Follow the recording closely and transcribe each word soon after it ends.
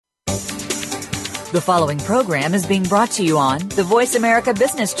The following program is being brought to you on the Voice America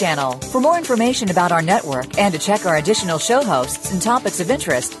Business Channel. For more information about our network and to check our additional show hosts and topics of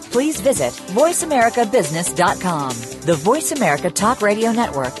interest, please visit voiceamericabusiness.com. The Voice America Talk Radio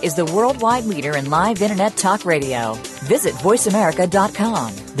Network is the worldwide leader in live Internet talk radio. Visit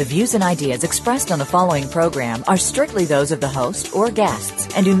voiceamerica.com. The views and ideas expressed on the following program are strictly those of the host or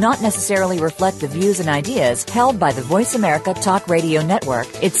guests and do not necessarily reflect the views and ideas held by the Voice America Talk Radio Network,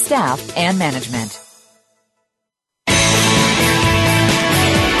 its staff, and management.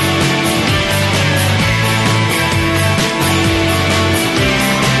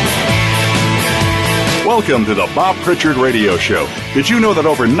 Welcome to the Bob Pritchard Radio Show. Did you know that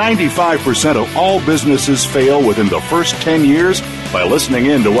over 95% of all businesses fail within the first 10 years? By listening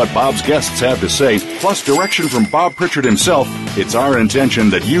in to what Bob's guests have to say, plus direction from Bob Pritchard himself, it's our intention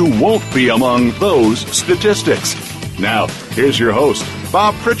that you won't be among those statistics. Now, here's your host,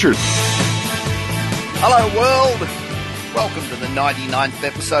 Bob Pritchard. Hello, world. Welcome to the 99th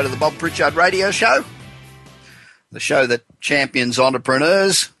episode of the Bob Pritchard Radio Show, the show that champions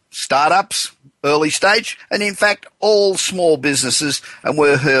entrepreneurs, startups, early stage, and in fact, all small businesses, and we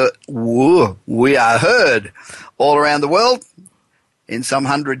are heard all around the world in some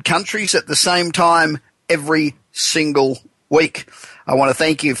 100 countries at the same time every single week. I want to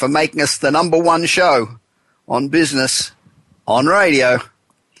thank you for making us the number one show on business on radio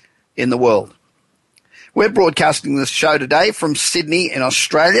in the world. We're broadcasting this show today from Sydney in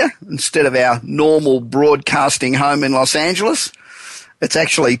Australia instead of our normal broadcasting home in Los Angeles. It's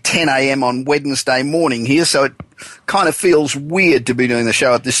actually 10 a.m. on Wednesday morning here, so it kind of feels weird to be doing the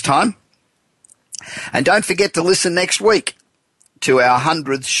show at this time. And don't forget to listen next week to our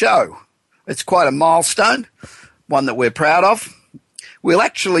 100th show. It's quite a milestone, one that we're proud of. We'll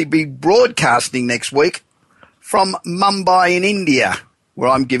actually be broadcasting next week from Mumbai in India,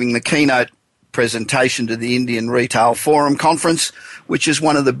 where I'm giving the keynote presentation to the Indian Retail Forum Conference, which is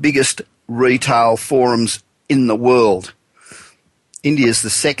one of the biggest retail forums in the world. India is the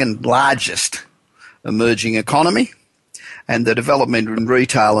second largest emerging economy, and the development in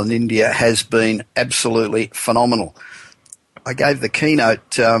retail in India has been absolutely phenomenal. I gave the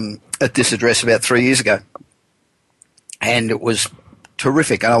keynote at this address about 3 years ago, and it was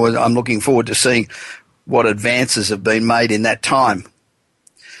terrific. And I'm looking forward to seeing what advances have been made in that time.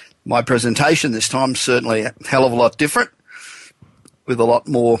 My presentation this time is certainly a hell of a lot different, with a lot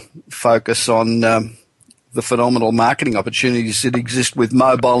more focus on the phenomenal marketing opportunities that exist with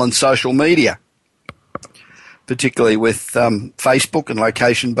mobile and social media, particularly with Facebook and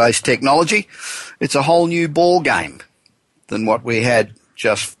location-based technology. It's a whole new ball game than what we had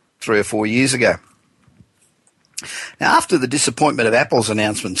just 3 or 4 years ago. Now, after the disappointment of Apple's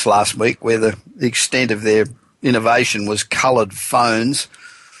announcements last week, where the extent of their innovation was coloured phones,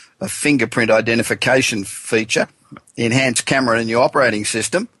 a fingerprint identification feature, enhanced camera in your operating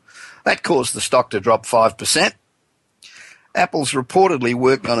system, that caused the stock to drop 5%. Apple's reportedly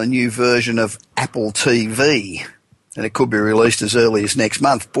working on a new version of Apple TV, and it could be released as early as next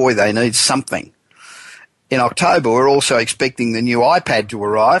month. Boy, they need something. In October, we're also expecting the new iPad to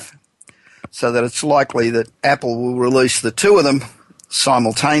arrive, so that it's likely that Apple will release the two of them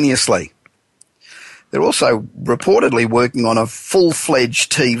simultaneously. They're also reportedly working on a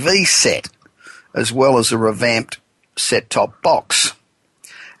full-fledged TV set, as well as a revamped set-top box,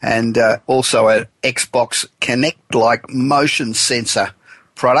 and also an Xbox Kinect-like motion sensor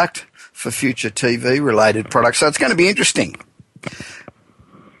product for future TV-related products. So it's going to be interesting.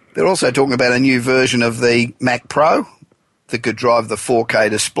 They're also talking about a new version of the Mac Pro that could drive the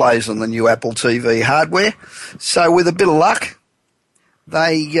 4K displays on the new Apple TV hardware. So with a bit of luck,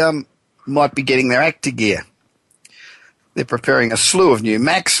 they might be getting their act together. They're preparing a slew of new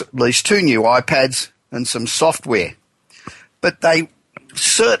Macs, at least 2 new iPads, and some software. But they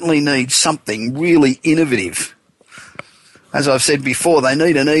certainly need something really innovative. As I've said before, they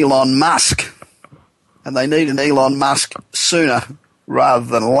need an Elon Musk, and they need an Elon Musk sooner rather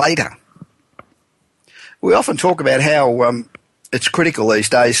than later. We often talk about how it's critical these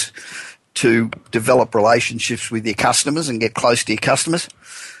days to develop relationships with your customers and get close to your customers.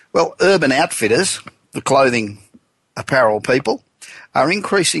 Well, Urban Outfitters, the clothing apparel people, are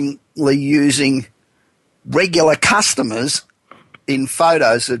increasingly using regular customers in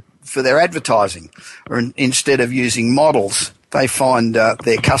photos for their advertising, or instead of using models, they find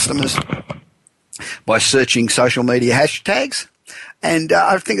their customers by searching social media hashtags, and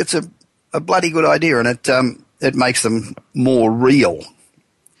I think it's a bloody good idea, and it makes them more real.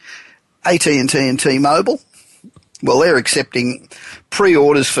 AT&T and T-Mobile, well, they're accepting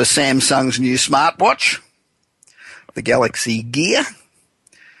pre-orders for Samsung's new smartwatch, the Galaxy Gear,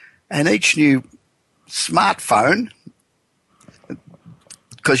 and each new smartphone,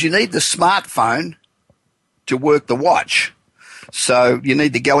 because you need the smartphone to work the watch. So you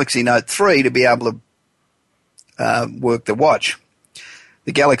need the Galaxy Note 3 to be able to work the watch.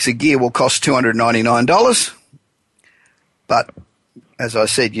 The Galaxy Gear will cost $299, but as I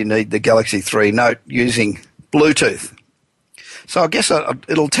said, you need the Galaxy 3 Note using Bluetooth. So I guess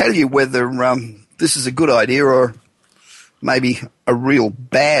it'll tell you whether this is a good idea or maybe a real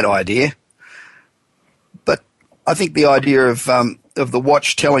bad idea. But I think the idea of the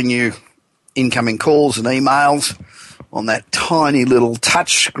watch telling you incoming calls and emails on that tiny little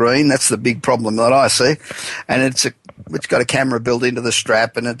touch screen, that's the big problem that I see. And it's got a camera built into the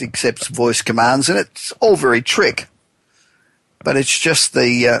strap, and it accepts voice commands, and it's all very trick. But it's just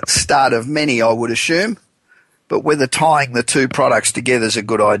the start of many, I would assume. But whether tying the two products together is a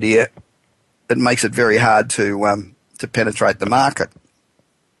good idea, it makes it very hard to penetrate the market.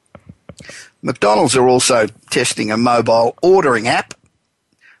 McDonald's are also testing a mobile ordering app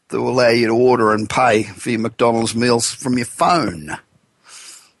that will allow you to order and pay for your McDonald's meals from your phone.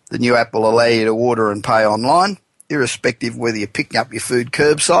 The new app will allow you to order and pay online, irrespective of whether you're picking up your food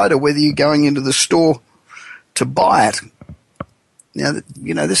curbside or whether you're going into the store to buy it. Now,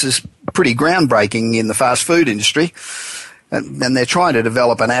 this is pretty groundbreaking in the fast food industry, and they're trying to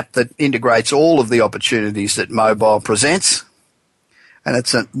develop an app that integrates all of the opportunities that mobile presents. And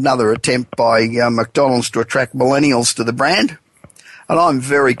it's another attempt by McDonald's to attract millennials to the brand. And I'm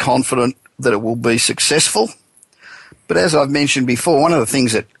very confident that it will be successful. But as I've mentioned before, one of the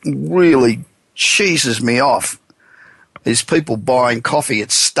things that really cheeses me off is people buying coffee at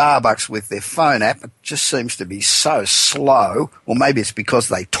Starbucks with their phone app. It just seems to be so slow. Or maybe it's because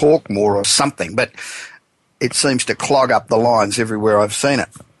they talk more or something, but it seems to clog up the lines everywhere I've seen it.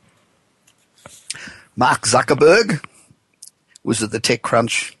 Mark Zuckerberg was at the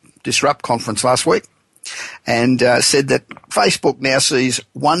TechCrunch Disrupt conference last week and said that Facebook now sees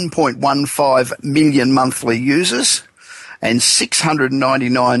 1.15 million monthly users and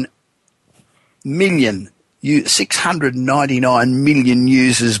 699 million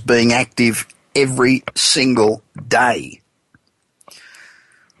users being active every single day.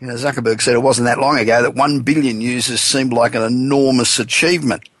 Zuckerberg said it wasn't that long ago that 1 billion users seemed like an enormous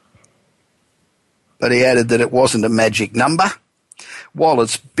achievement. But he added that it wasn't a magic number. While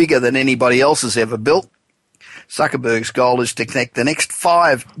it's bigger than anybody else has ever built, Zuckerberg's goal is to connect the next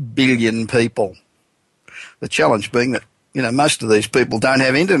 5 billion people. The challenge being that, most of these people don't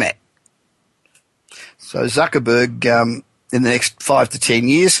have internet. So Zuckerberg, in the next 5 to 10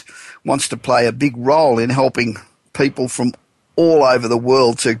 years, wants to play a big role in helping people from all over the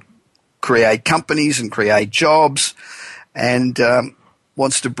world to create companies and create jobs, and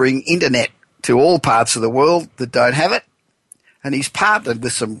wants to bring internet to all parts of the world that don't have it. And he's partnered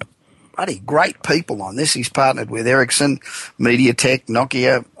with some bloody great people on this. He's partnered with Ericsson, MediaTek,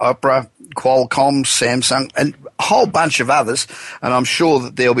 Nokia, Opera, Qualcomm, Samsung, and a whole bunch of others. And I'm sure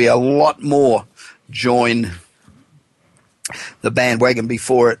that there'll be a lot more join the bandwagon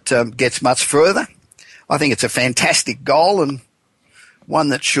before it gets much further. I think it's a fantastic goal and one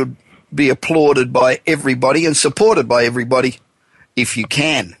that should be applauded by everybody and supported by everybody if you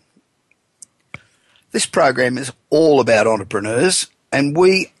can. This program is all about entrepreneurs, and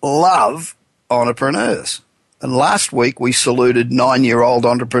we love entrepreneurs. And last week we saluted 9-year-old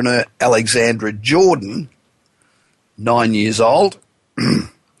entrepreneur Alexandra Jordan, 9 years old,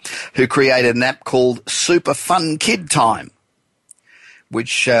 who created an app called Super Fun Kid Time,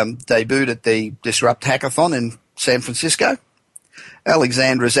 which debuted at the Disrupt Hackathon in San Francisco.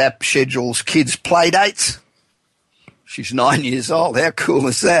 Alexandra's app schedules kids' play dates. She's 9 years old. How cool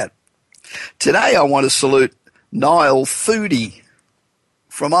is that? Today I want to salute Niall Foodie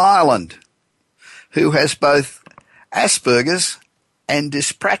from Ireland, who has both Asperger's and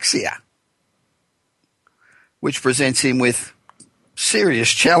dyspraxia, which presents him with serious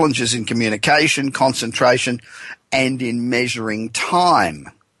challenges in communication, concentration, and in measuring time.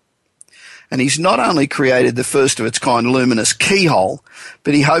 And he's not only created the first of its kind luminous keyhole,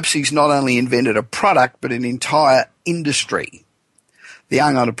 but he hopes he's not only invented a product, but an entire industry. The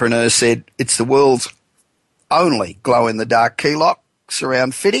young entrepreneur said it's the world's only glow-in-the-dark key lock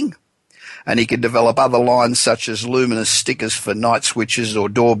surround fitting, and he can develop other lines such as luminous stickers for night switches or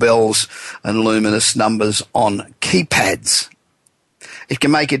doorbells and luminous numbers on keypads. It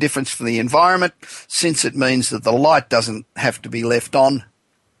can make a difference for the environment since it means that the light doesn't have to be left on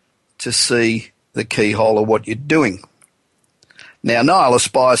to see the keyhole of what you're doing. Now, Niall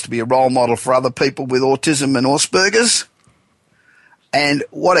aspires to be a role model for other people with autism and Asperger's. And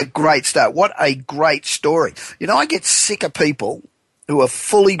what a great start. What a great story. I get sick of people who are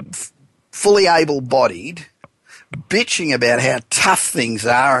fully fully able-bodied, bitching about how tough things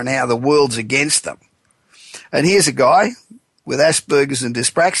are and how the world's against them. And here's a guy with Asperger's and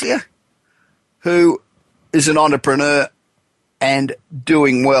dyspraxia who is an entrepreneur and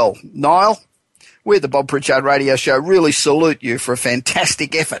doing well. Niall, we at the Bob Pritchard Radio Show really salute you for a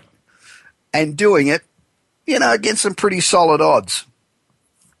fantastic effort and doing it, against some pretty solid odds.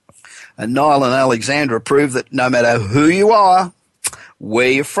 And Niall and Alexandra prove that no matter who you are, where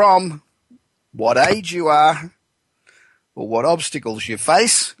you're from, what age you are, or what obstacles you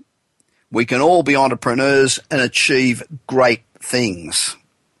face, we can all be entrepreneurs and achieve great things.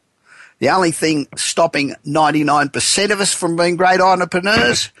 The only thing stopping 99% of us from being great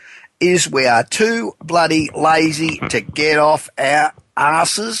entrepreneurs is we are too bloody lazy to get off our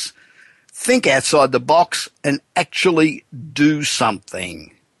asses, think outside the box, and actually do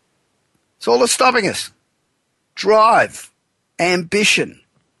something. It's all that's stopping us. Drive, ambition.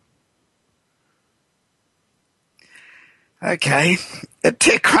 Okay, at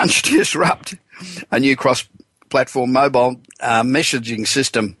TechCrunch Disrupt, a new cross-platform mobile messaging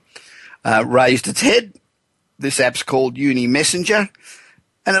system raised its head. This app's called Uni Messenger,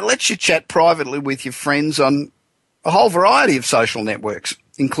 and it lets you chat privately with your friends on a whole variety of social networks,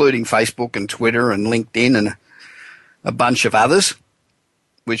 including Facebook and Twitter and LinkedIn and a bunch of others,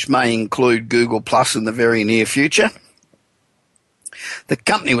 which may include Google Plus in the very near future. The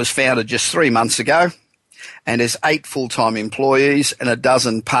company was founded just 3 months ago and has 8 full-time employees and a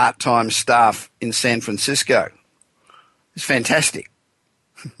dozen part-time staff in San Francisco. It's fantastic.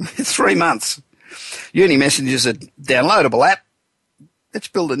 It's 3 months. Uni Messenger is a downloadable app. It's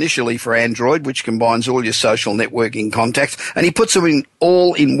built initially for Android, which combines all your social networking contacts, and he puts them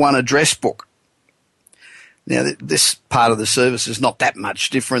all in one address book. Now, this part of the service is not that much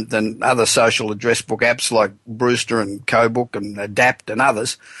different than other social address book apps like Brewster and CoBook and Adapt and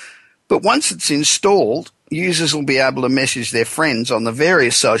others. But once it's installed, users will be able to message their friends on the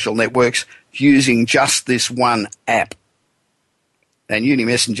various social networks using just this one app. And Uni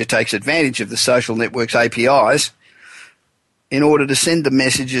Messenger takes advantage of the social network's APIs in order to send the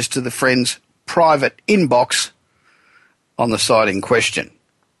messages to the friend's private inbox on the site in question.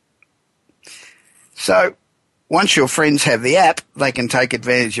 So, once your friends have the app, they can take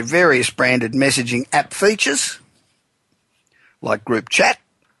advantage of various branded messaging app features, like group chat,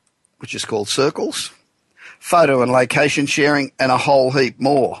 which is called Circles, photo and location sharing, and a whole heap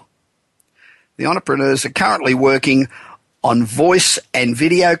more. The entrepreneurs are currently working on voice and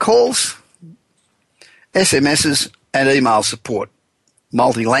video calls, SMSs, and email support,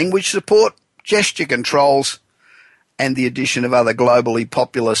 multi-language support, gesture controls, and the addition of other globally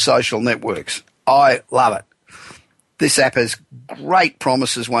popular social networks. I love it. This app has great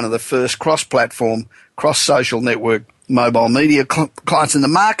promise as one of the first cross-platform, cross-social network mobile media clients in the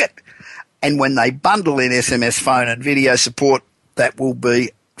market, and when they bundle in SMS, phone, and video support, that will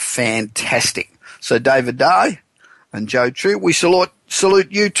be fantastic. So David Day and Joe True, we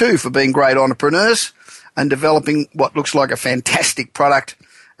salute you too for being great entrepreneurs and developing what looks like a fantastic product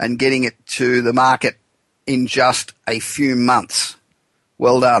and getting it to the market in just a few months.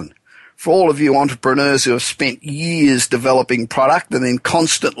 Well done. For all of you entrepreneurs who have spent years developing product and then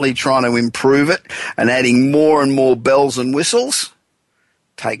constantly trying to improve it and adding more and more bells and whistles,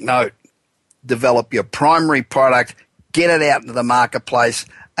 take note. Develop your primary product, get it out into the marketplace,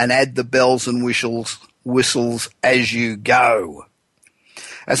 and add the bells and whistles as you go.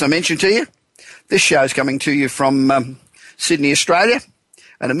 As I mentioned to you, this show is coming to you from Sydney, Australia,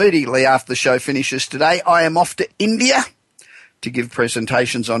 and immediately after the show finishes today, I am off to India to give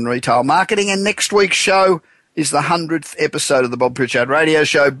presentations on retail marketing, and next week's show is the 100th episode of the Bob Pritchard Radio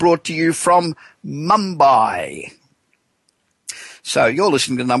Show, brought to you from Mumbai. So you're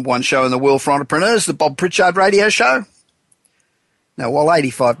listening to the number one show in the world for entrepreneurs, the Bob Pritchard Radio Show. Now, while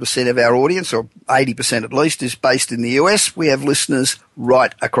 85% of our audience, or 80% at least, is based in the US, we have listeners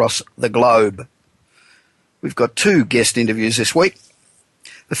right across the globe. We've got 2 guest interviews this week.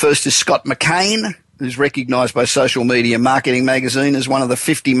 The first is Scott McCain, who's recognised by Social Media Marketing Magazine as one of the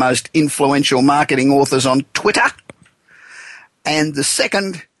 50 most influential marketing authors on Twitter. And the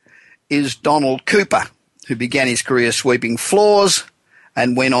second is Donald Cooper, who began his career sweeping floors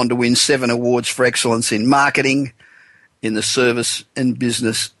and went on to win 7 awards for excellence in marketing in the service and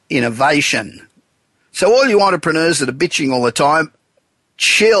business innovation. So all you entrepreneurs that are bitching all the time,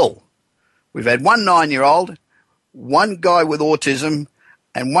 chill. We've had one 9-year-old, one guy with autism,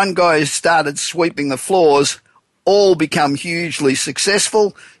 and one guy who started sweeping the floors, all become hugely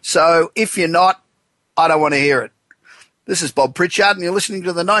successful. So if you're not, I don't want to hear it. This is Bob Pritchard, and you're listening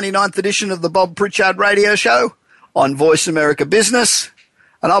to the 99th edition of the Bob Pritchard Radio Show on Voice America Business.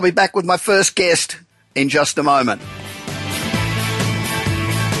 And I'll be back with my first guest in just a moment.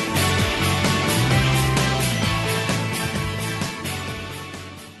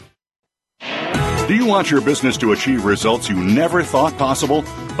 Do you want your business to achieve results you never thought possible?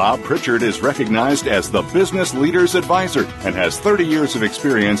 Bob Pritchard is recognized as the Business Leader's Advisor and has 30 years of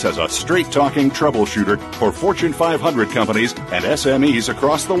experience as a straight-talking troubleshooter for Fortune 500 companies and SMEs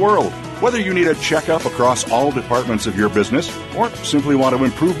across the world. Whether you need a checkup across all departments of your business or simply want to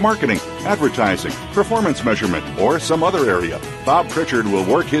improve marketing, advertising, performance measurement, or some other area, Bob Pritchard will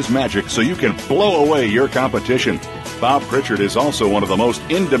work his magic so you can blow away your competition. Bob Pritchard is also one of the most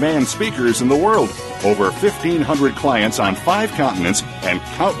in-demand speakers in the world. Over 1,500 clients on 5 continents and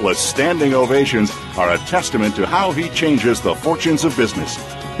countless standing ovations are a testament to how he changes the fortunes of business.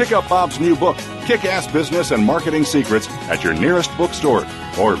 Pick up Bob's new book, Kick-Ass Business and Marketing Secrets, at your nearest bookstore,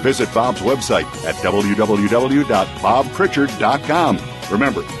 or visit Bob's website at www.bobpritchard.com.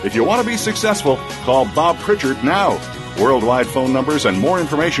 Remember, if you want to be successful, call Bob Pritchard now. Worldwide phone numbers and more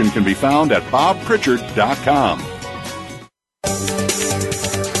information can be found at bobpritchard.com.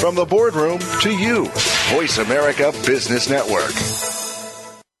 From the boardroom to you, Voice America Business Network.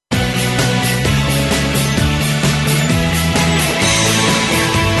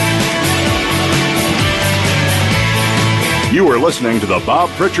 You are listening to the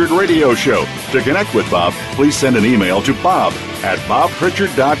Bob Pritchard Radio Show. To connect with Bob, please send an email to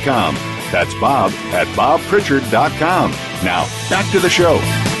bob@bobpritchard.com. That's bob@bobpritchard.com. Now, back to the show.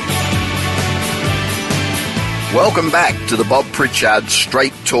 Welcome back to the Bob Pritchard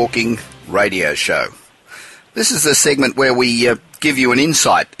Straight Talking Radio Show. This is the segment where we give you an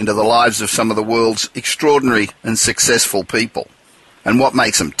insight into the lives of some of the world's extraordinary and successful people and what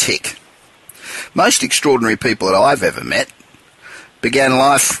makes them tick. Most extraordinary people that I've ever met began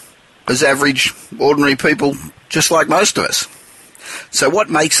life as average, ordinary people just like most of us. So what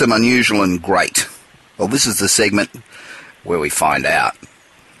makes them unusual and great? Well, this is the segment where we find out.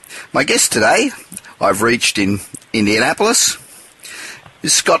 My guest today, I've reached in Indianapolis,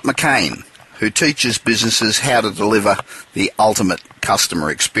 is Scott McCain, who teaches businesses how to deliver the ultimate customer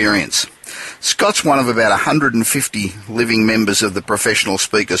experience. Scott's one of about 150 living members of the Professional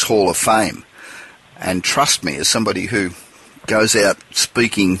Speakers Hall of Fame. And trust me, as somebody who goes out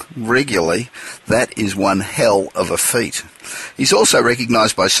speaking regularly, that is one hell of a feat. He's also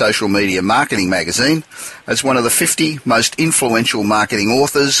recognised by Social Media Marketing magazine as one of the 50 most influential marketing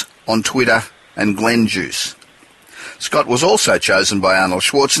authors on Twitter and Glen Juice. Scott was also chosen by Arnold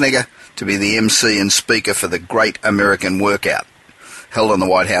Schwarzenegger to be the MC and speaker for the Great American Workout, held on the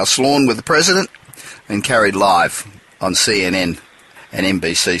White House lawn with the President and carried live on CNN and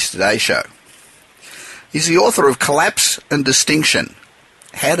NBC's Today Show. He's the author of Collapse and Distinction,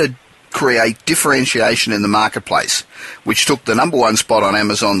 How to Create Differentiation in the Marketplace, which took the #1 spot on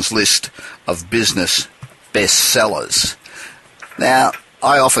Amazon's list of business bestsellers. Now,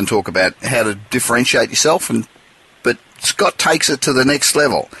 I often talk about how to differentiate yourself, but Scott takes it to the next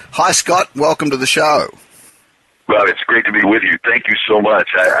level. Hi, Scott. Welcome to the show. Well, it's great to be with you. Thank you so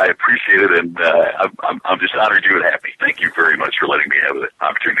much. I appreciate it, and I'm just honored you and happy. Thank you very much for letting me have the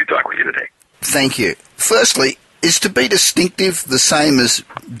opportunity to talk with you today. Thank you. Firstly, is to be distinctive the same as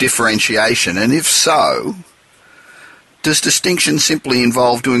differentiation? And if so, does distinction simply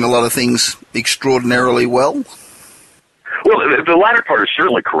involve doing a lot of things extraordinarily well? Well, the latter part is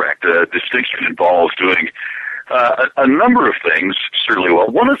certainly correct. Distinction involves doing a number of things certainly well.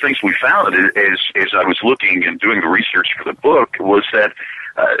 One of the things we found as I was looking and doing the research for the book was that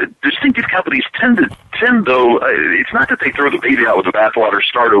distinctive companies tend though, it's not that they throw the baby out with the bathwater,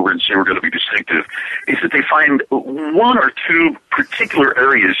 start over and say we're going to be distinctive. It's that they find one or two particular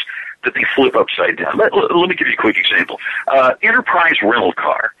areas that they flip upside down. Let me give you a quick example. Enterprise rental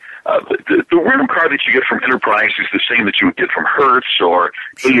car. The rental car that you get from Enterprise is the same that you would get from Hertz or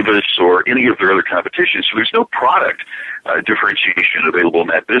Avis or any of their other competition. So there's no product differentiation available in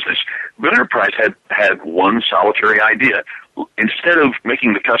that business. But Enterprise had one solitary idea. Instead of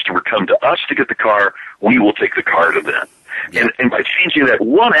making the customer come to us to get the car, we will take the car to them. Yeah. And by changing that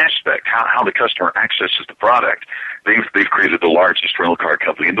one aspect, how the customer accesses the product, they've created the largest rental car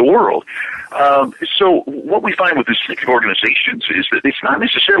company in the world. So what we find with distinctive organizations is that it's not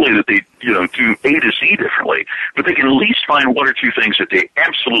necessarily that they do A to Z differently, but they can at least find one or two things that they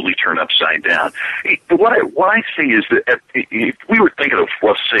absolutely turn upside down. What I say is that if we were thinking of,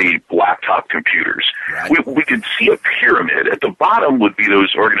 let's say, laptop computers, right, we could see a pyramid. At the bottom would be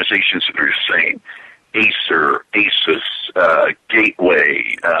those organizations that are the same. Acer, Asus,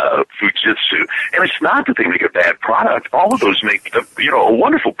 Gateway, Fujitsu. And it's not that they make a bad product. All of those make, a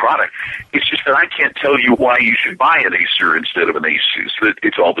wonderful product. It's just that I can't tell you why you should buy an Acer instead of an Asus. That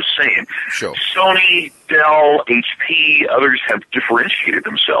it's all the same. Sure. Sony, Dell, HP, others have differentiated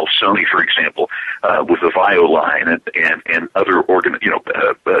themselves. Sony, for example, with the Vio line and other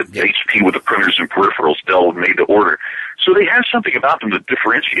HP with the printers and peripherals, Dell made to order. So they have something about them that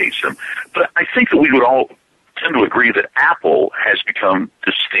differentiates them. But I think that we would all tend to agree that Apple has become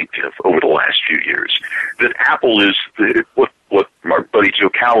distinctive over the last few years. That Apple is what my buddy Joe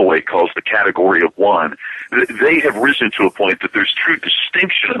Calloway calls the category of one. They have risen to a point that there's true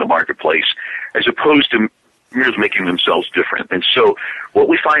distinction in the marketplace as opposed to merely making themselves different. And so what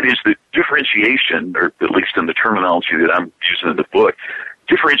we find is that differentiation, or at least in the terminology that I'm using in the book,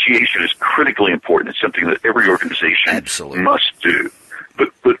 differentiation is critically important. It's something that every organization must do.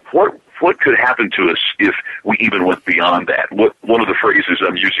 But what could happen to us if we even went beyond that? One of the phrases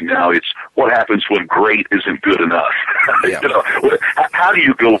I'm using now, it's what happens when great isn't good enough. Yeah. How do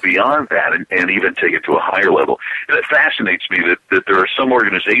you go beyond that and even take it to a higher level? And it fascinates me that there are some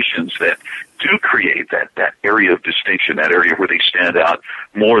organizations that do create that area of distinction, that area where they stand out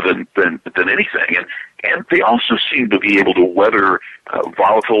more than anything. And they also seem to be able to weather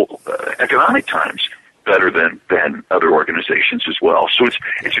volatile economic times better than other organizations as well. So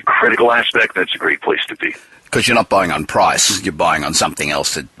it's a critical aspect, and it's a great place to be. Because you're not buying on price, you're buying on something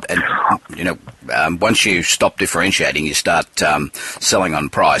else. Once you stop differentiating, you start selling on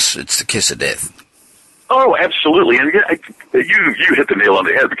price. It's the kiss of death. Oh, absolutely. And you hit the nail on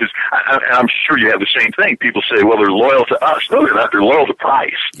the head, because I'm sure you have the same thing. People say, well, they're loyal to us. No, they're not. They're loyal to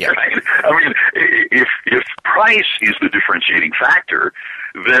price. Yeah. Right? I mean, if price is the differentiating factor,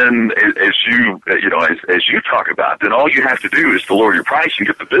 then as you talk about, then all you have to do is to lower your price and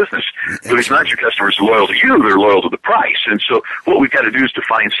get the business. But it's not your customers are loyal to you, they're loyal to the price. And so what we've got to do is to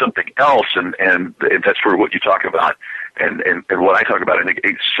find something else, and that's where what you talk about and what I talk about. I think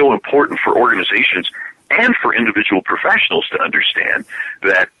it's so important for organizations and for individual professionals to understand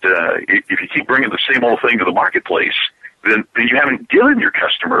that if you keep bringing the same old thing to the marketplace, then you haven't given your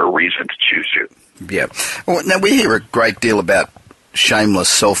customer a reason to choose you. Yeah. Well, now we hear a great deal about shameless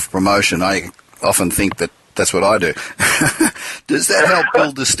self-promotion. I often think that that's what I do. Does that help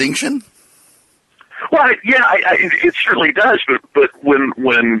build distinction? Well, yeah, it certainly does. But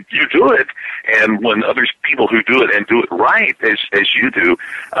when you do it, and when people who do it and do it right, as you do,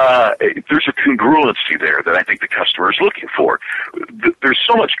 there's a congruency there that I think the customer is looking for. There's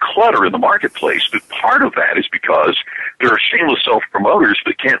so much clutter in the marketplace, but part of that is because there are shameless self-promoters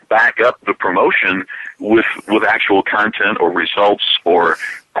that can't back up the promotion with actual content or results or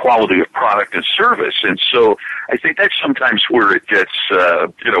quality of product and service. And so I think that's sometimes where it gets,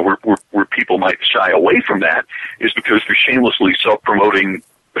 where people might shy away from that, is because they're shamelessly self-promoting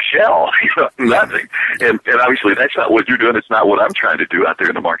a shell, nothing. And obviously that's not what you're doing. It's not what I'm trying to do out there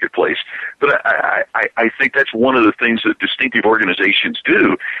in the marketplace. But I think that's one of the things that distinctive organizations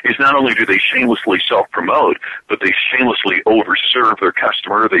do, is not only do they shamelessly self-promote, but they shamelessly overserve their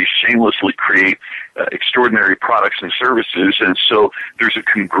customer. They shamelessly create extraordinary products and services. And so there's a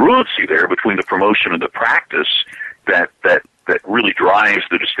congruency there between the promotion and the practice that really drives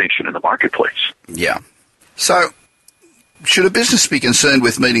the distinction in the marketplace. Yeah. So should a business be concerned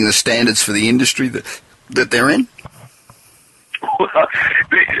with meeting the standards for the industry that they're in? Well,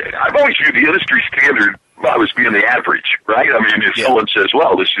 I've always viewed the industry standard as being the average, right? I mean, if someone says,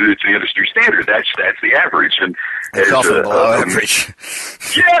 well, it's the industry standard, that's the average. And it's often below average.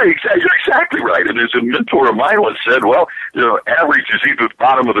 Yeah, you're exactly right. And as a mentor of mine once said, well, average is either the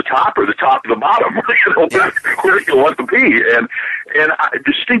bottom of the top or the top of the bottom. Where do you want to be? And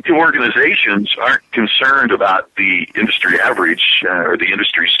distinctive organizations aren't concerned about the industry average or the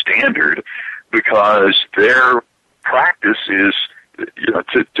industry standard, because their practice is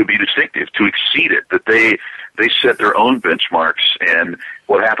to be distinctive, to exceed it, that they set their own benchmarks, and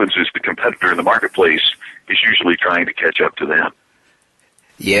what happens is the competitor in the marketplace is usually trying to catch up to them.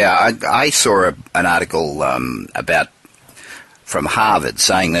 Yeah, I saw an article from Harvard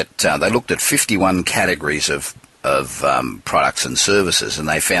saying that they looked at 51 categories of products and services, and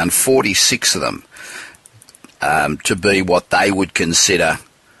they found 46 of them to be what they would consider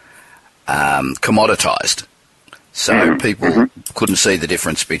commoditized. So people couldn't see the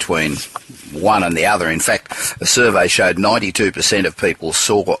difference between one and the other. In fact, a survey showed 92% of people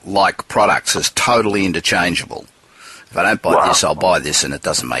saw like products as totally interchangeable. If I don't buy this, I'll buy this, and it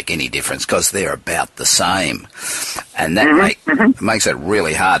doesn't make any difference because they're about the same. And that makes it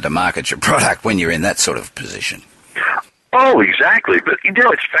really hard to market your product when you're in that sort of position. Oh, exactly. But,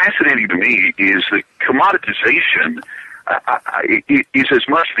 it's fascinating to me is that commoditization is as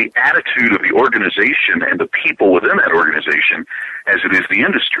much the attitude of the organization and the people within that organization as it is the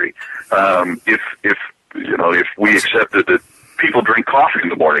industry. If we accepted that people drink coffee in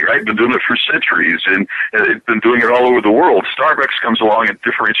the morning, right? Been doing it for centuries, and they've been doing it all over the world. Starbucks comes along and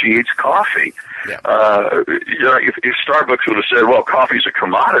differentiates coffee. Yeah. If Starbucks would have said, "Well, coffee's a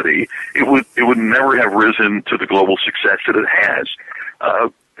commodity," it would never have risen to the global success that it has.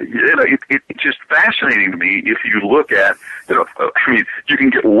 It's just fascinating to me if you look at, you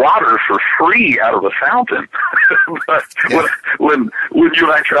can get water for free out of a fountain. But when you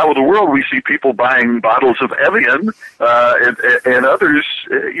and I travel the world, we see people buying bottles of Evian and others,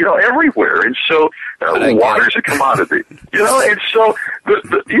 everywhere. And so water's a commodity, and so it's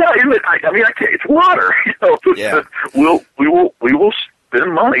water. We will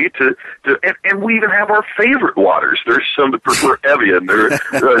spend money and we even have our favorite waters. There's some that prefer Evian. There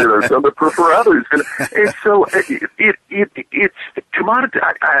are some that prefer others, and so it's commodity.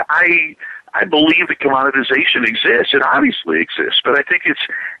 I believe that commoditization exists. It obviously exists, but I think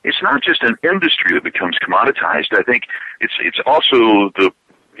it's not just an industry that becomes commoditized. I think it's also the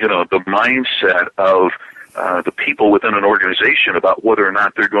mindset of the people within an organization about whether or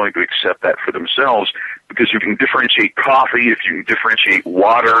not they're going to accept that for themselves, because you can differentiate coffee, if you can differentiate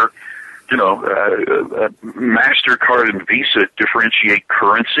water, MasterCard and Visa differentiate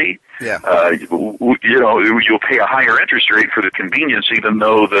currency. Yeah. You'll pay a higher interest rate for the convenience, even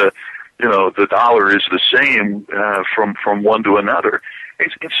though the dollar is the same from one to another. And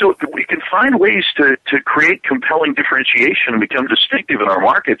so we can find ways to create compelling differentiation and become distinctive in our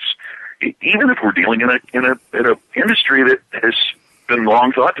markets, even if we're dealing in a industry that has been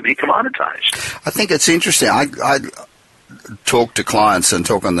long thought to be commoditized. I think it's interesting. I talk to clients and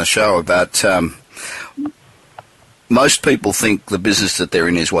talk on the show about most people think the business that they're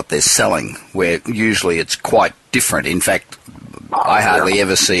in is what they're selling, where usually it's quite different. In fact, I hardly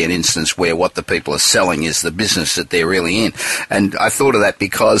ever see an instance where what the people are selling is the business that they're really in. And I thought of that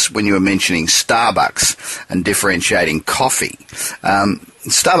because when you were mentioning Starbucks and differentiating coffee,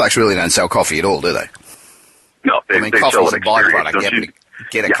 Starbucks really don't sell coffee at all, do they? No, they coffee sell is a an experience. byproduct. You have to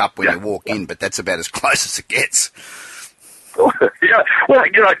get a cup when you walk in, but that's about as close as it gets. Yeah, well,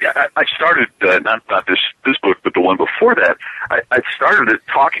 I started not this book, but the one before that. I started it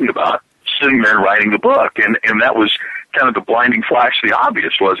talking about sitting there and writing the book, and that was kind of the blinding flash. The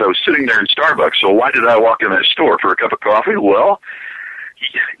obvious was I was sitting there in Starbucks. So why did I walk in that store for a cup of coffee? Well,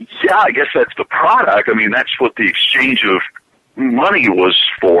 yeah, I guess that's the product. I mean, that's what the exchange of money was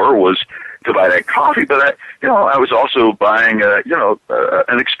to buy that coffee. But I was also buying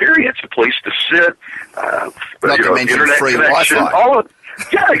an experience, a place to sit. Not to mention internet free connection, Wi-Fi.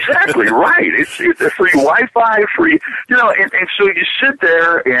 Yeah, exactly, right. It's a free Wi-Fi, free, and so you sit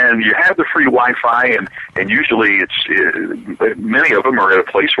there and you have the free Wi-Fi, and usually it's many of them are at a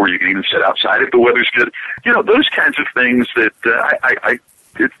place where you can even sit outside if the weather's good. Those kinds of things that I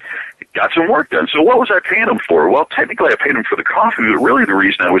got some work done. So what was I paying them for? Well, technically I paid them for the coffee, but really the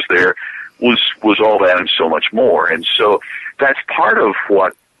reason I was there was all that and so much more. And so that's part of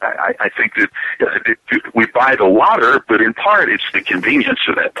what I think that we buy the water, but in part it's the convenience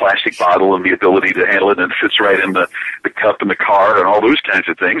of that plastic bottle and the ability to handle it, and it fits right in the cup in the car and all those kinds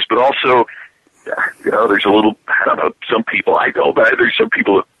of things. But also, there's a little, I don't know, some people I know, but there's some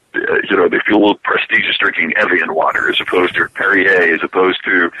people that, they feel a little prestigious drinking Evian water as opposed to Perrier, as opposed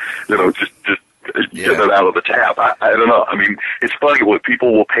to, just get it out of the tap. I don't know. I mean, it's funny what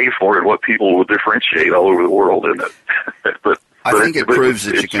people will pay for and what people will differentiate all over the world, isn't it? But I think it proves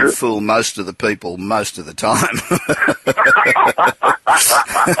that you can fool most of the people most of the time. I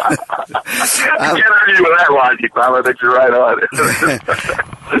can't argue with that logic, Bob. I think you're right on it.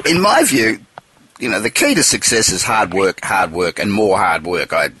 In my view, the key to success is hard work, and more hard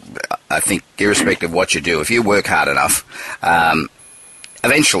work. I think irrespective of what you do, if you work hard enough,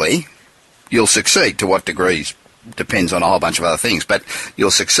 eventually you'll succeed. To what degrees depends on a whole bunch of other things, but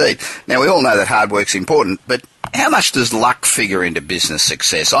you'll succeed. Now, we all know that hard work's important, but how much does luck figure into business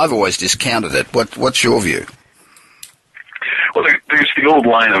success? I've always discounted it. What's your view? Well, there's the old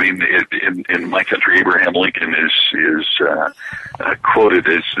line. I mean, in my country, Abraham Lincoln is quoted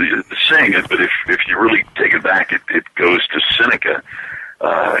as saying it, but if you really take it back, it goes to Seneca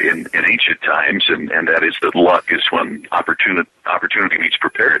in ancient times, and that is that luck is when opportunity meets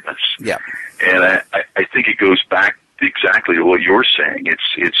preparedness. Yeah. And I think it goes back exactly to what you're saying.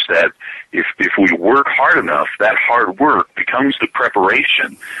 It's that if we work hard enough, that hard work becomes the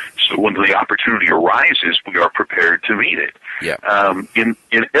preparation. So when the opportunity arises, we are prepared to meet it. Yeah. In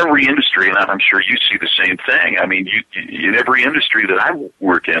every industry, and I'm sure you see the same thing. I mean, in every industry that I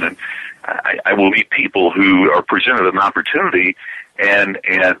work in, and I will meet people who are presented an opportunity, and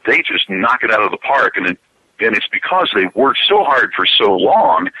they just knock it out of the park, and it's because they've worked so hard for so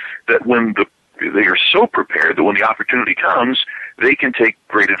long that they are so prepared that when the opportunity comes, they can take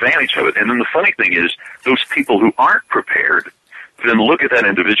great advantage of it. And then the funny thing is, those people who aren't prepared then look at that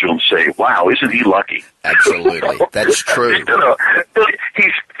individual and say, wow, isn't he lucky? Absolutely. That's true.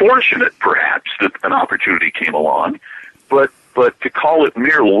 He's fortunate, perhaps, that an opportunity came along, but to call it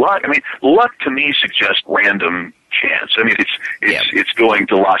mere luck, I mean, luck to me suggests random chance. I mean, it's going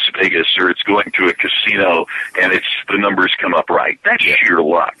to Las Vegas, or it's going to a casino, and the numbers come up right. That's sheer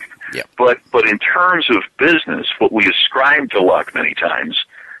luck. Yep. But in terms of business, what we ascribe to luck many times,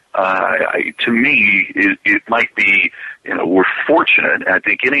 to me, it might be, we're fortunate. I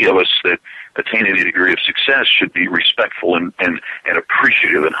think any of us that attain any degree of success should be respectful and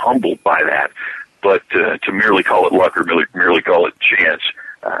appreciative and humbled by that. But to merely call it luck or merely call it chance,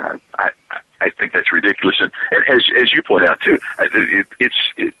 I think that's ridiculous. And as you point out too, it's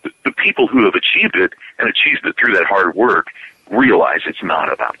the people who have achieved it and achieved it through that hard work realize it's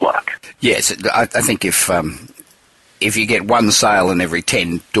not about luck. Yes, I think if you get one sale in every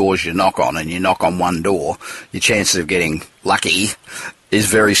 10 doors you knock on, and you knock on one door, your chances of getting lucky is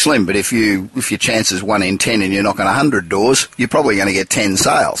very slim. But if your chance is 1 in 10 and you knock on 100 doors, you're probably going to get 10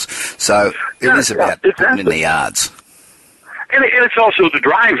 sales. So it is about putting in the yards. And it's also the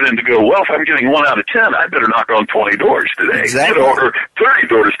drive then to go, well, if I'm getting 1 out of 10, I better knock on 20 doors today. Exactly. Or 30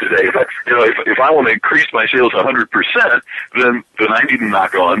 doors today. If I want to increase my sales 100%, then I need to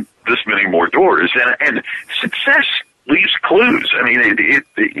knock on this many more doors. And success leaves clues. I mean,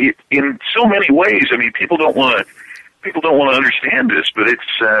 it in so many ways. I mean, people don't want to understand this, but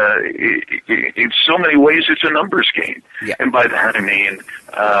in so many ways, it's a numbers game. Yeah. And by that I mean,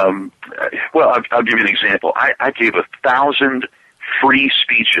 I'll give you an example. I gave 1,000 free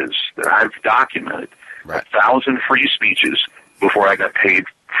speeches that I've documented. Right. 1,000 free speeches before I got paid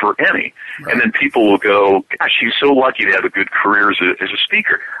for any. Right. And then people will go, gosh, he's so lucky to have a good career as a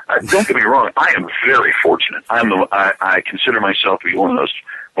speaker. Don't get me wrong, I am very fortunate. I consider myself to be one of those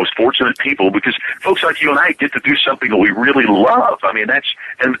most fortunate people, because folks like you and I get to do something that we really love. I mean,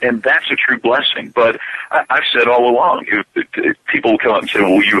 that's a true blessing. But I've said all along, people will come up and say,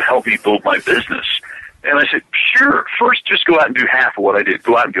 well, will you help me build my business? And I said, sure. First, just go out and do half of what I did.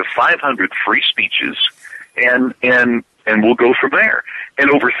 Go out and give 500 free speeches, and we'll go from there. And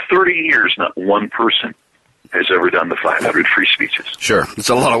over 30 years, not one person has ever done the 500 free speeches. Sure, it's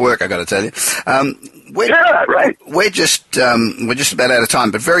a lot of work, I got to tell you. Right. We're just about out of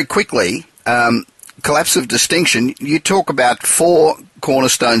time, but very quickly, collapse of distinction. You talk about 4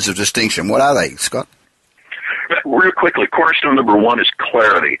 cornerstones of distinction. What are they, Scott? Real quickly, cornerstone number 1 is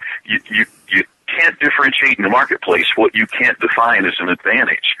clarity. You can't differentiate in the marketplace what you can't define as an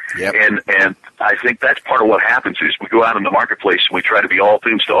advantage. Yep. And I think that's part of what happens is we go out in the marketplace and we try to be all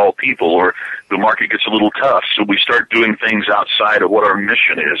things to all people, or the market gets a little tough, so we start doing things outside of what our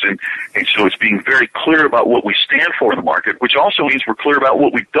mission is. And so it's being very clear about what we stand for in the market, which also means we're clear about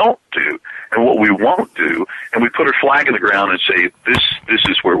what we don't do and what we won't do, and we put our flag in the ground and say, this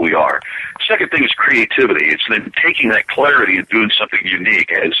is where we are. Second thing is creativity. It's then taking that clarity and doing something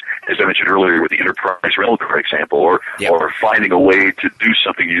unique, as I mentioned earlier with the enterprise rental car example, or finding a way to do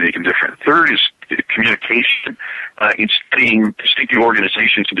something unique and different. Third is communication. In studying distinctive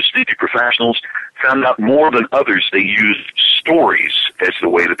organizations and distinctive professionals, found out more than others they used stories as the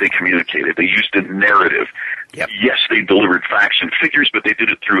way that they communicated. They used a narrative. Yep. Yes, they delivered facts and figures, but they did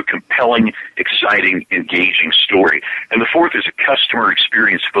it through a compelling, exciting, engaging story. And the fourth is a customer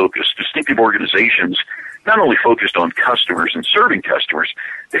experience focus. Distinctive organizations not only focused on customers and serving customers,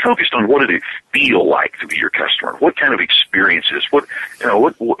 they focused on what did it feel like to be your customer? What kind of experiences? What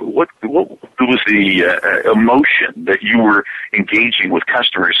was the emotion that you were engaging with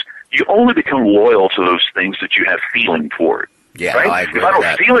customers? You only become loyal to those things that you have feeling toward. Yeah, right? I agree if I don't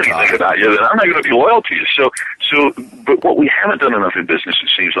with feel that. anything about you, then I'm not going to be loyal to you. But what we haven't done enough in business, it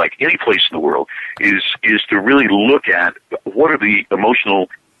seems like, any place in the world, is to really look at what are the emotional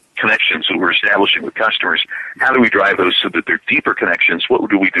connections that we're establishing with customers. How do we drive those so that they're deeper connections? What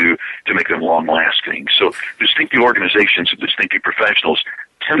do we do to make them long-lasting? So distinctive organizations and distinctive professionals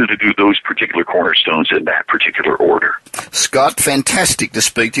tended to do those particular cornerstones in that particular order. Scott, fantastic to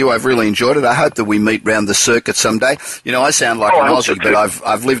speak to you. I've really enjoyed it. I hope that we meet round the circuit someday. You know, I sound like an Aussie, but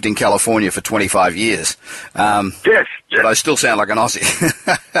I've lived in California for 25 years. Yes. But I still sound like an Aussie.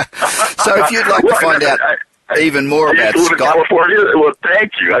 So if you'd like to find out even more about Scott. California? Well,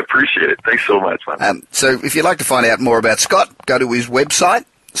 thank you. I appreciate it. Thanks so much, man. So if you'd like to find out more about Scott, go to his website,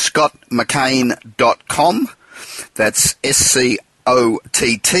 scottmccain.com. That's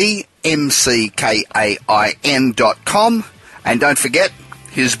SCOTTMCCAIN.com. MCKAIN.com. And don't forget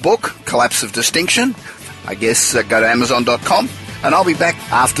his book, Collapse of Distinction. I guess go to Amazon.com. And I'll be back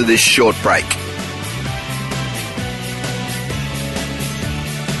after this short break.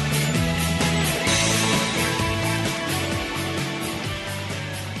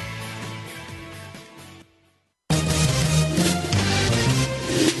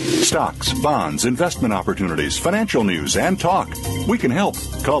 Stocks, bonds, investment opportunities, financial news, and talk. We can help.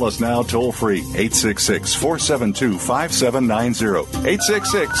 Call us now toll free, 866-472-5790.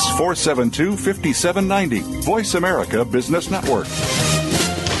 866-472-5790. Voice America Business Network.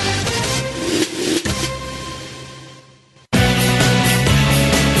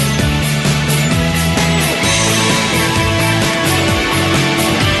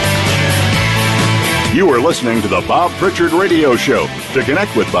 You are listening to the Bob Pritchard Radio Show. To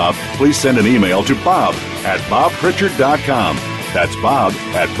connect with Bob, please send an email to bob@bobpritchard.com. That's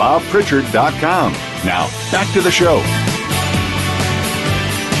bob@bobpritchard.com. Now, back to the show.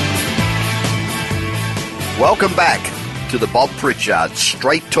 Welcome back to the Bob Pritchard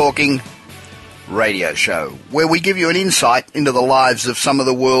Straight Talking Radio Show, where we give you an insight into the lives of some of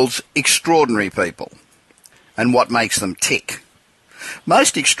the world's extraordinary people and what makes them tick.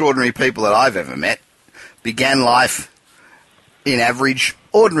 Most extraordinary people that I've ever met began life in average,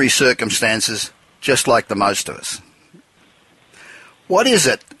 ordinary circumstances, just like the most of us. What is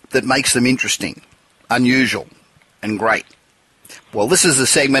it that makes them interesting, unusual, and great? Well, this is the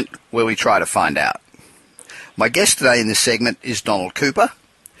segment where we try to find out. My guest today in this segment is Donald Cooper,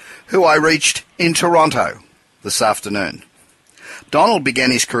 who I reached in Toronto this afternoon. Donald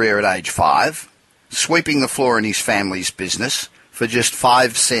began his career at age 5, sweeping the floor in his family's business for just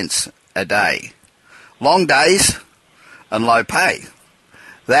 5 cents a day. Long days and low pay.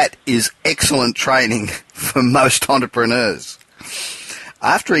 That is excellent training for most entrepreneurs.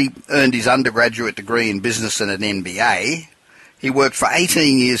 After he earned his undergraduate degree in business and an MBA, he worked for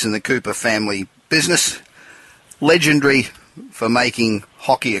 18 years in the Cooper family business, legendary for making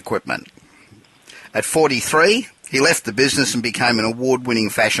hockey equipment. At 43, he left the business and became an award-winning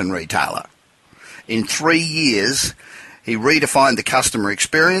fashion retailer. In 3 years, he redefined the customer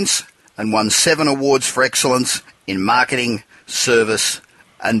experience and won 7 awards for excellence in marketing, service,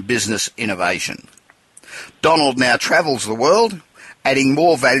 and business innovation. Donald now travels the world, adding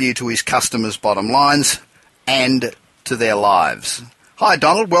more value to his customers' bottom lines and to their lives. Hi,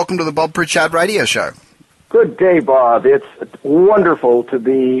 Donald. Welcome to the Bob Pritchard Radio Show. Good day, Bob. It's wonderful to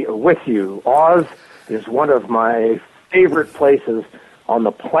be with you. Oz is one of my favorite places on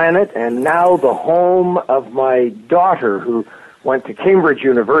the planet, and now the home of my daughter, who went to Cambridge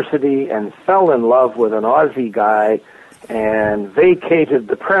University and fell in love with an Aussie guy and vacated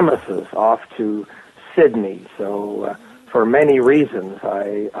the premises off to Sydney. So for many reasons,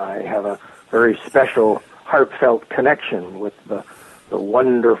 I have a very special, heartfelt connection with the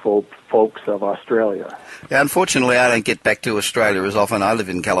wonderful folks of Australia. Yeah, unfortunately, I don't get back to Australia as often. I live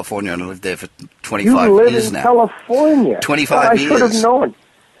in California and I lived there for 25 years now. You live in California? 25 years. I should have known.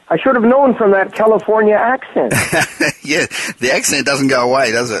 I should have known from that California accent. Yeah, the accent doesn't go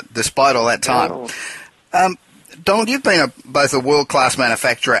away, does it, despite all that time? No. Donald, you've been both a world-class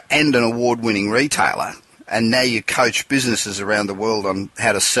manufacturer and an award-winning retailer, and now you coach businesses around the world on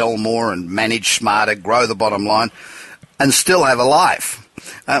how to sell more and manage smarter, grow the bottom line, and still have a life.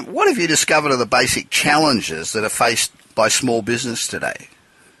 What have you discovered are the basic challenges that are faced by small business today?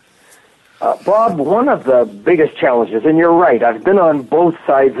 Bob, one of the biggest challenges, and you're right, I've been on both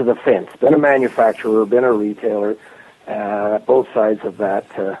sides of the fence, been a manufacturer, been a retailer, both sides of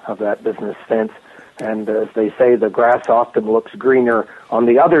that business fence. And as they say, the grass often looks greener on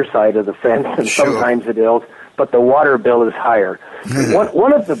the other side of the fence, and Sure. sometimes it is, but the water bill is higher.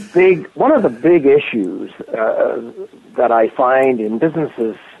 One of the big issues that I find in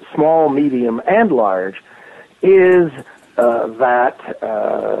businesses, small, medium, and large, is that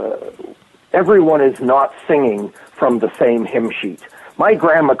everyone is not singing from the same hymn sheet. My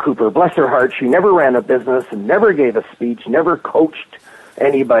grandma Cooper, bless her heart, she never ran a business and never gave a speech, never coached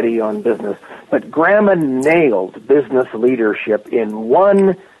anybody on business. But Grandma nailed business leadership in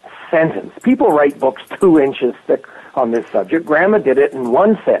one sentence. People write books 2 inches thick on this subject. Grandma did it in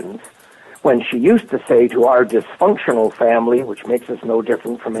one sentence when she used to say to our dysfunctional family, which makes us no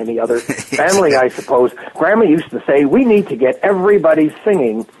different from any other family, I suppose, Grandma used to say, we need to get everybody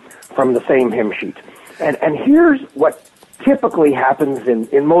singing from the same hymn sheet. And here's what typically happens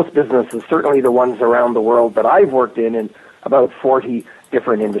in most businesses, certainly the ones around the world that I've worked in about 40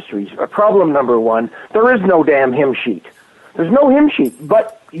 different industries. Problem number one, there is no damn hymn sheet. There's no hymn sheet,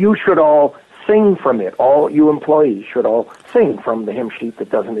 but you should all sing from it. All you employees should all sing from the hymn sheet that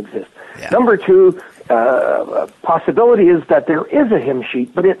doesn't exist. Yeah. Number two, possibility is that there is a hymn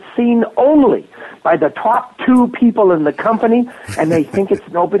sheet, but it's seen only by the top 2 people in the company, and they think it's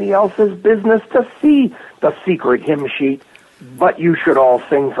nobody else's business to see the secret hymn sheet, but you should all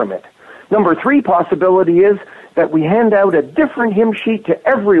sing from it. Number 3 possibility is that we hand out a different hymn sheet to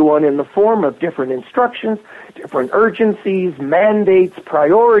everyone in the form of different instructions, different urgencies, mandates,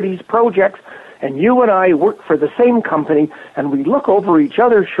 priorities, projects, and you and I work for the same company, and we look over each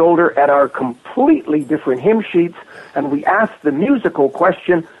other's shoulder at our completely different hymn sheets, and we ask the musical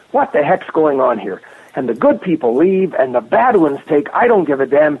question, what the heck's going on here? And the good people leave, and the bad ones take I don't give a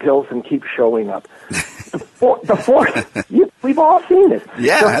damn pills and keep showing up. The fourth, we've all seen this.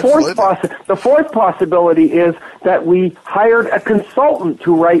 Yeah, The fourth possibility is that we hired a consultant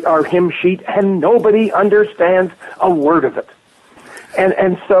to write our hymn sheet, and nobody understands a word of it.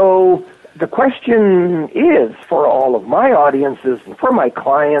 And so the question is, for all of my audiences and for my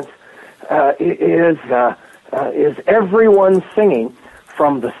clients, is everyone singing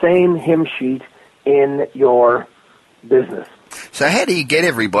from the same hymn sheet in your business? So how do you get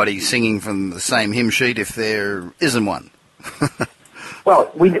everybody singing from the same hymn sheet if there isn't one?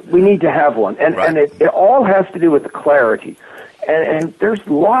 Well, we need to have one, and it all has to do with the clarity. And there's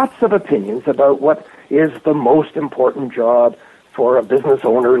lots of opinions about what is the most important job for a business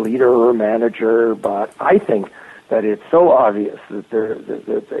owner, leader, or manager, but I think that it's so obvious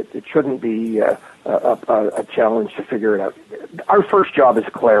that it shouldn't be a challenge to figure it out. Our first job is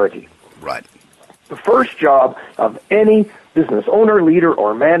clarity. Right. The first job of any business owner, leader,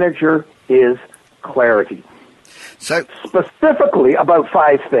 or manager is clarity. So specifically about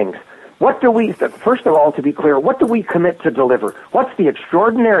 5 things. First of all, to be clear, what do we commit to deliver? What's the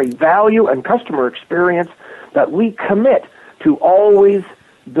extraordinary value and customer experience that we commit to always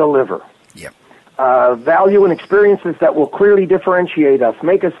deliver? Yep. Value and experiences that will clearly differentiate us,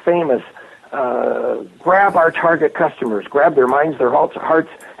 make us famous, grab our target customers, grab their minds, their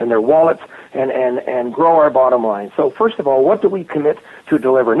hearts, and their wallets, and grow our bottom line. So first of all, what do we commit to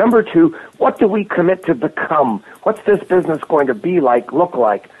deliver? Number 2, what do we commit to become? What's this business going to be like, look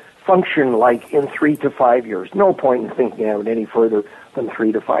like, function like in 3 to 5 years? No point in thinking out any further than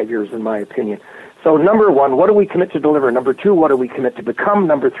 3 to 5 years, in my opinion. So number 1, what do we commit to deliver? Number 2, what do we commit to become?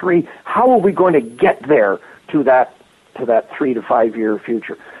 Number 3, how are we going to get there to that 3 to 5 year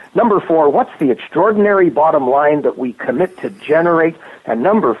future? Number 4, what's the extraordinary bottom line that we commit to generate? And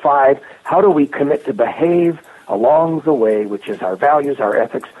number 5, how do we commit to behave along the way, which is our values, our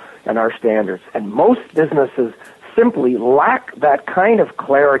ethics, and our standards? And most businesses simply lack that kind of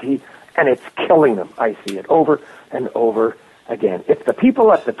clarity, and it's killing them. I see it over and over again. If the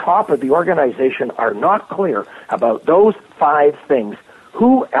people at the top of the organization are not clear about those 5 things,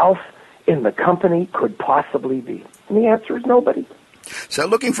 who else in the company could possibly be? And the answer is nobody. So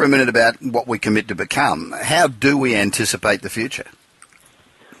looking for a minute about what we commit to become, how do we anticipate the future?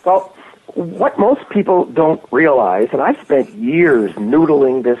 Well, what most people don't realize, and I've spent years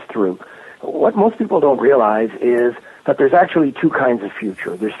noodling this through, what most people don't realize is that there's actually 2 kinds of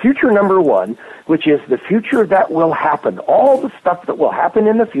future. There's future number 1, which is the future that will happen, all the stuff that will happen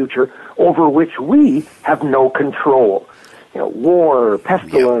in the future over which we have no control. War,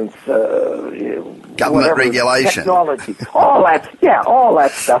 pestilence, government regulation, technology, all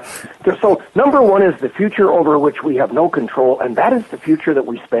that stuff. So number 1 is the future over which we have no control, and that is the future that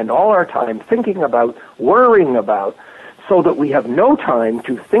we spend all our time thinking about, worrying about, so that we have no time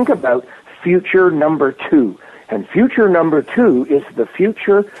to think about future number 2. And future number 2 is the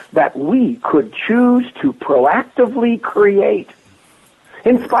future that we could choose to proactively create,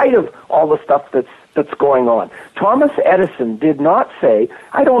 in spite of all the stuff that's going on. Thomas Edison did not say,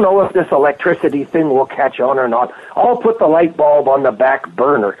 I don't know if this electricity thing will catch on or not. I'll put the light bulb on the back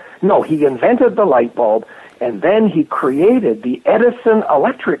burner. No, he invented the light bulb, and then he created the Edison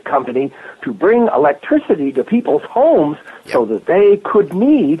Electric Company to bring electricity to people's homes so that they could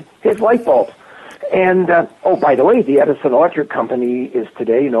need his light bulbs. And, by the way, the Edison Electric Company is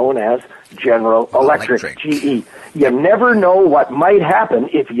today known as General Electric, GE. You never know what might happen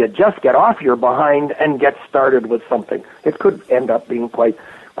if you just get off your behind and get started with something. It could end up being quite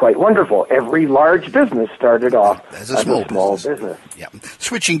wonderful. Every large business started off as a small business. Yeah.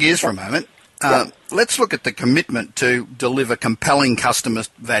 Switching gears for a moment, let's look at the commitment to deliver compelling customer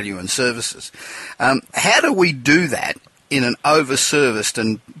value and services. How do we do that in an over-serviced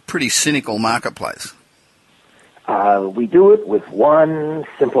and pretty cynical marketplace? We do it with one